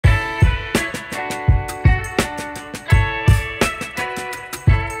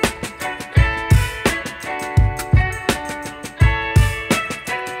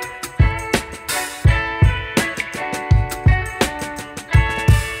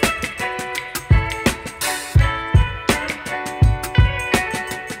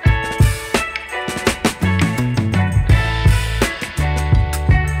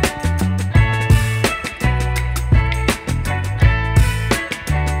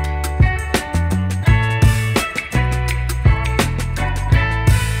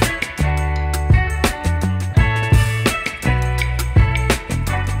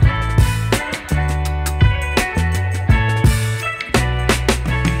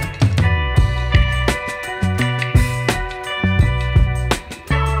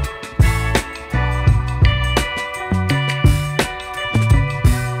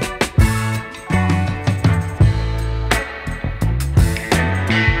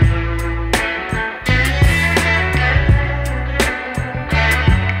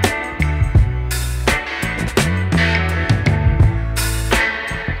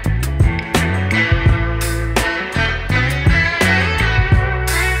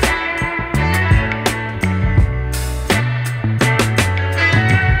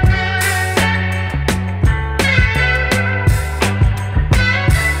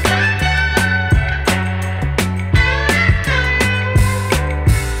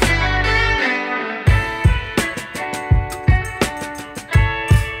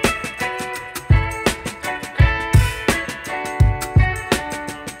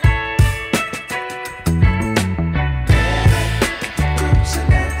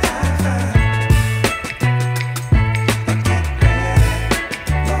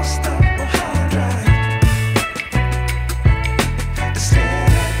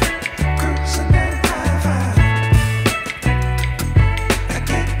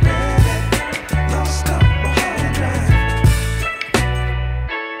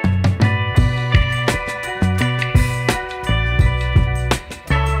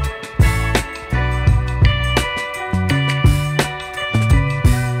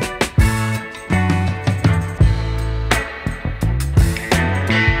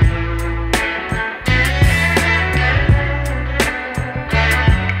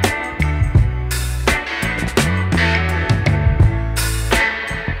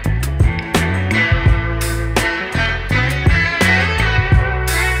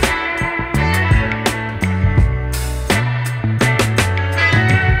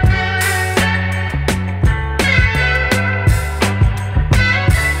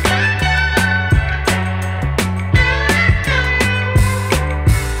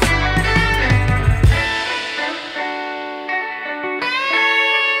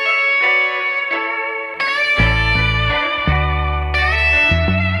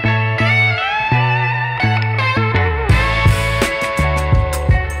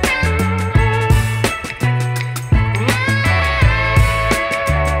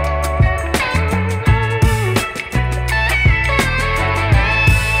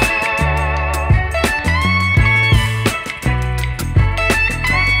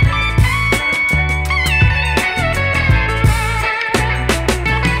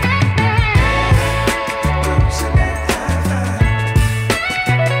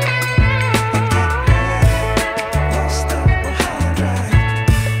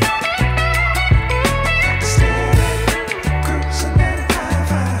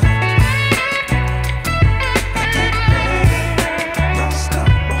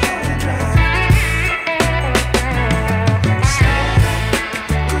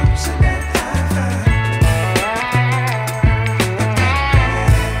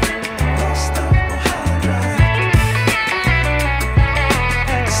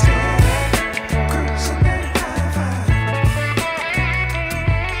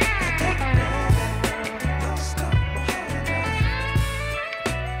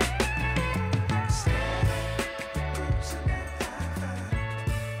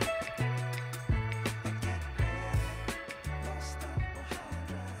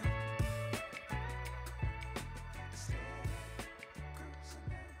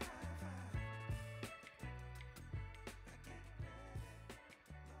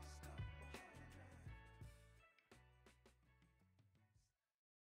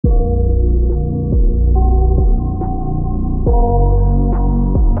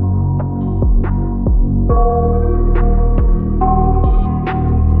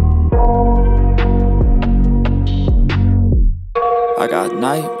I got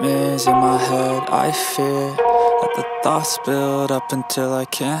nightmares in my head, I fear that the thoughts build up until I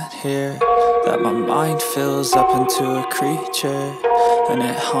can't hear, that my mind fills up into a creature, and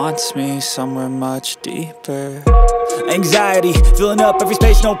it haunts me somewhere much deeper. Anxiety, filling up every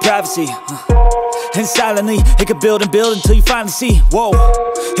space, no privacy, and silently, it could build and build until you finally see, whoa,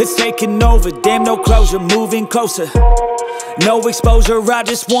 it's taking over, damn no closure, moving closer. No exposure, I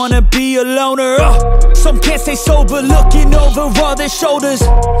just wanna be a loner. Some can't stay sober, looking over all their shoulders,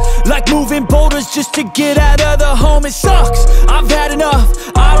 like moving boulders just to get out of the home. It sucks, I've had enough,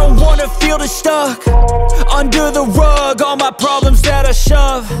 I don't wanna feel the stuck under the rug, all my problems that I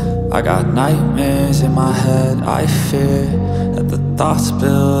shove. I got nightmares in my head, I fear that the thoughts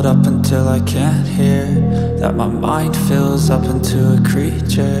build up until I can't hear, that my mind fills up into a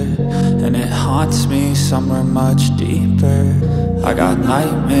creature, and it haunts me somewhere much deeper. I got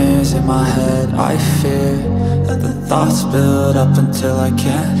nightmares in my head, I fear that the thoughts build up until I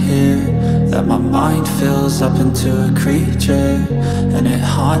can't hear, that my mind fills up into a creature, and it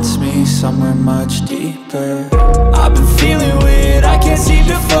haunts me somewhere much deeper. I've been feeling weird, I can't seem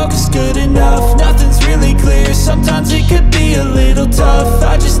to focus good enough, nothing's really clear, sometimes it could be a little tough.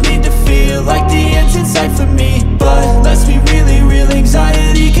 I just need to feel like the end's in sight for me, but let's be really real,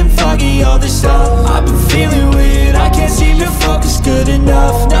 anxiety can foggy all this stuff. I've been feeling weird, I can't seem to focus good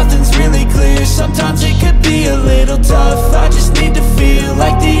enough, nothing's really clear, sometimes it could be a little tough. I just need to feel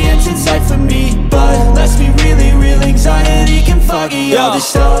like the end's in sight for me, but let's be really real, anxiety can foggy all this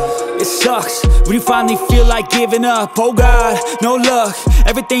stuff. It sucks when you finally feel like giving up. Oh God, no luck,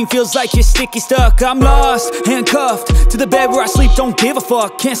 everything feels like you're sticky stuck. I'm lost, handcuffed to the bed where I sleep, don't give a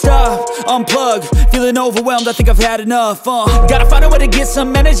fuck. Can't stop, unplug, feeling overwhelmed, I think I've had enough. Gotta find a way to get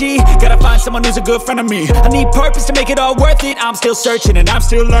some energy, gotta find someone who's a good friend of me. I need purpose to make it all worth it, I'm still searching and I'm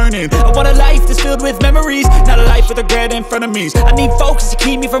still learning. I want a life that's filled with memories, not a life with regret in front of me. I need focus to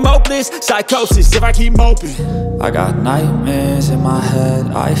keep me from hopeless psychosis if I keep moping. I got nightmares in my head,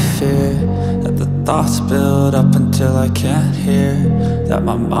 I fear that the thoughts build up until I can't hear, that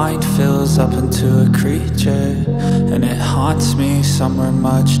my mind fills up into a creature, and it haunts me somewhere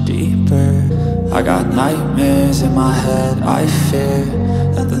much deeper. I got nightmares in my head, I fear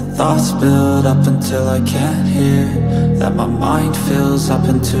that the thoughts build up until I can't hear, that my mind fills up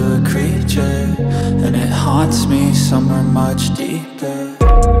into a creature, and it haunts me somewhere much deeper.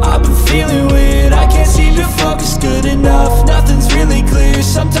 I've been feeling weird, I can't seem to focus good enough, nothing's really clear,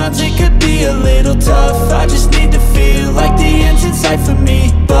 sometimes it could be a little tough. I just need to feel like the end's in sight for me,